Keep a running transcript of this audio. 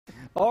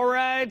All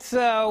right,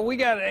 we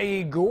got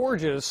a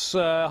gorgeous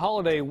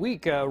holiday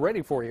week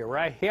ready for you,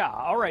 right? Yeah.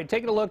 All right,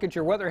 taking a look at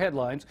your weather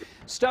headlines.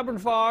 Stubborn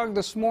fog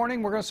this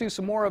morning. We're going to see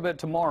some more of it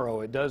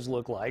tomorrow, it does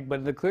look like,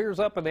 but it clears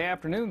up in the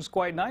afternoons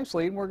quite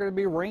nicely, and we're going to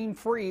be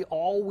rain-free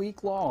all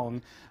week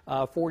long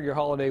for your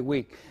holiday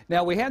week.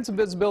 Now, we had some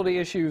visibility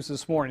issues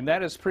this morning.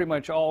 That is pretty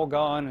much all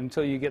gone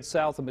until you get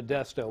south of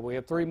Modesto. We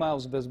have 3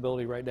 miles of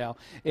visibility right now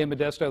in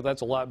Modesto.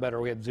 That's a lot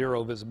better. We had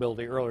 0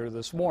 visibility earlier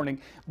this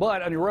morning,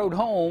 but on your road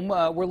home,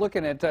 we're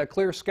looking at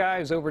clear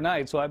skies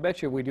overnight, so I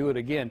bet you we do it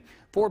again.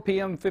 4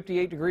 p.m.,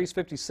 58 degrees,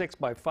 56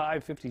 by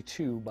 5,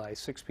 52 by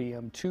 6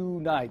 p.m.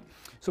 tonight.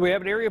 So we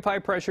have an area of high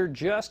pressure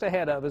just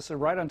ahead of us, and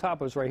right on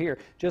top of us right here,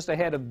 just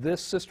ahead of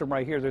this system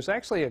right here. There's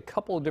actually a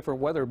couple of different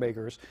weather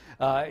makers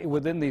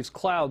within these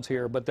clouds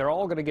here, but they're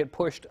all going to get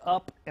pushed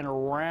up and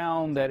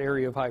around that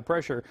area of high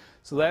pressure.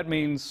 So that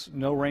means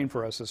no rain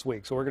for us this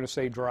week. So we're going to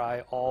stay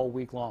dry all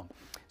week long.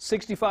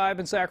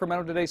 65 in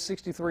Sacramento today,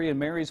 63 in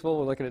Marysville.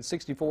 We're looking at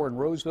 64 in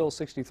Roseville,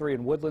 63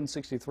 in Woodland,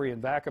 63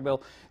 in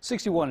Vacaville,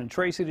 61 in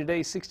Tracy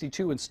today,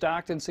 62 in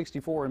Stockton,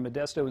 64 in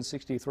Modesto, and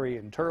 63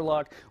 in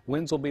Turlock.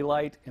 Winds will be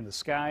light and the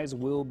skies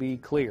will be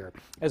clear.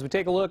 As we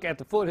take a look at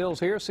the foothills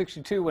here,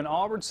 62 in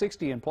Auburn,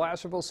 60 in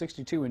Placerville,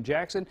 62 in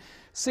Jackson,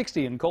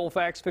 60 in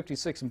Colfax,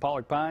 56 in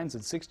Pollock Pines,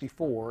 and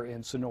 64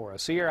 in Sonora.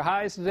 Sierra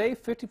highs today,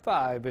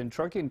 55 in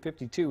Truckee and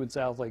 52 in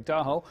South Lake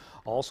Tahoe.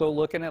 Also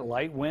looking at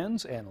light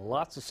winds and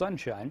lots of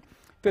sunshine.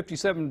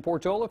 57 in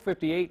Portola,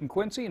 58 in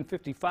Quincy, and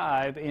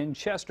 55 in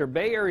Chester.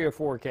 Bay Area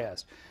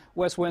forecast.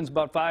 West winds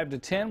about 5 to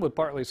 10 with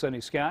partly sunny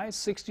skies.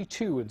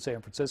 62 in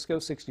San Francisco,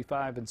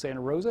 65 in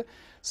Santa Rosa,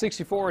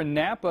 64 in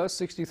Napa,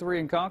 63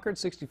 in Concord,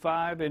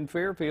 65 in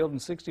Fairfield,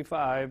 and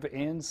 65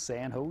 in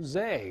San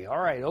Jose. All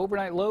right,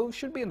 overnight lows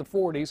should be in the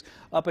 40s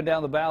up and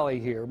down the valley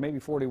here, maybe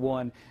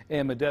 41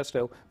 in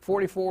Modesto,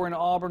 44 in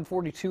Auburn,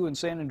 42 in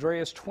San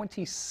Andreas,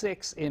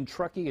 26 in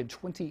Truckee, and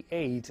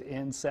 28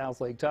 in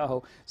South Lake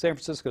Tahoe. San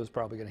Francisco is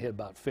probably going to hit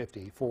about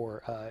 50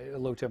 for a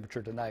low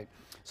temperature tonight.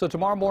 So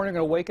tomorrow morning,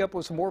 going to wake up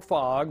with some more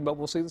fog, but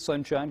we'll see the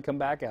sunshine come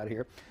back out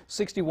here.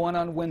 61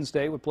 on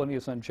Wednesday with plenty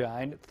of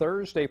sunshine.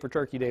 Thursday for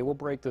Turkey Day, we'll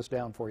break this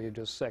down for you in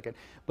just a second,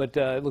 but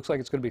it looks like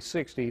it's going to be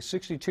 60.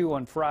 62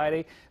 on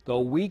Friday. The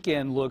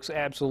weekend looks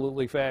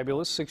absolutely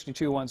fabulous.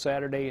 62 on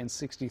Saturday and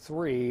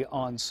 63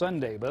 on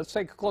Sunday. But let's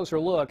take a closer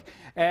look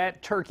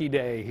at Turkey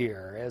Day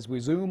here. As we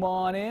zoom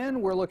on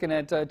in, we're looking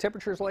at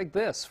temperatures like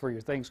this for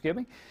your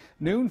Thanksgiving.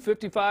 Noon,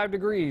 55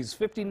 degrees,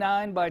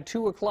 59 by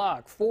 2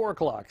 o'clock, 4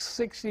 o'clock,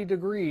 60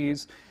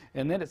 degrees,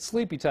 and then at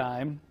sleepy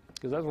time,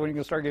 because that's when you're going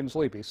to start getting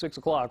sleepy. 6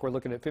 o'clock, we're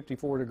looking at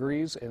 54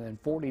 degrees and then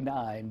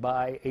 49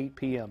 by 8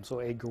 p.m. So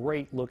a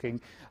great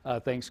looking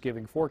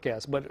Thanksgiving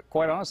forecast. But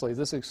quite honestly,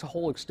 this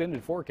whole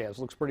extended forecast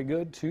looks pretty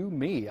good to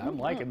me. I'm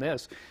liking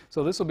this.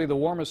 So this will be the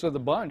warmest of the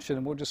bunch,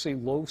 and we'll just see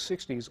low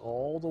 60s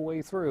all the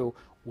way through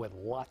with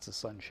lots of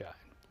sunshine.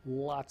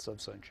 Lots of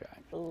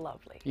sunshine.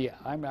 Lovely. Yeah,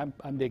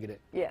 I'm digging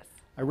it. Yes.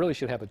 I really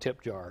should have a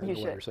tip jar in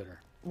the Weather Center.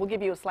 We'll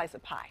give you a slice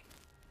of pie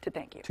to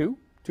thank you. Two?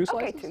 2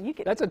 slices? Okay, 2. You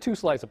get That's a 2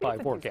 slice of pie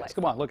forecast.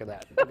 Come on, look at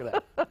that. Look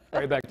at that.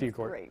 Right back to you,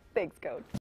 Court. Great. Thanks, Coach.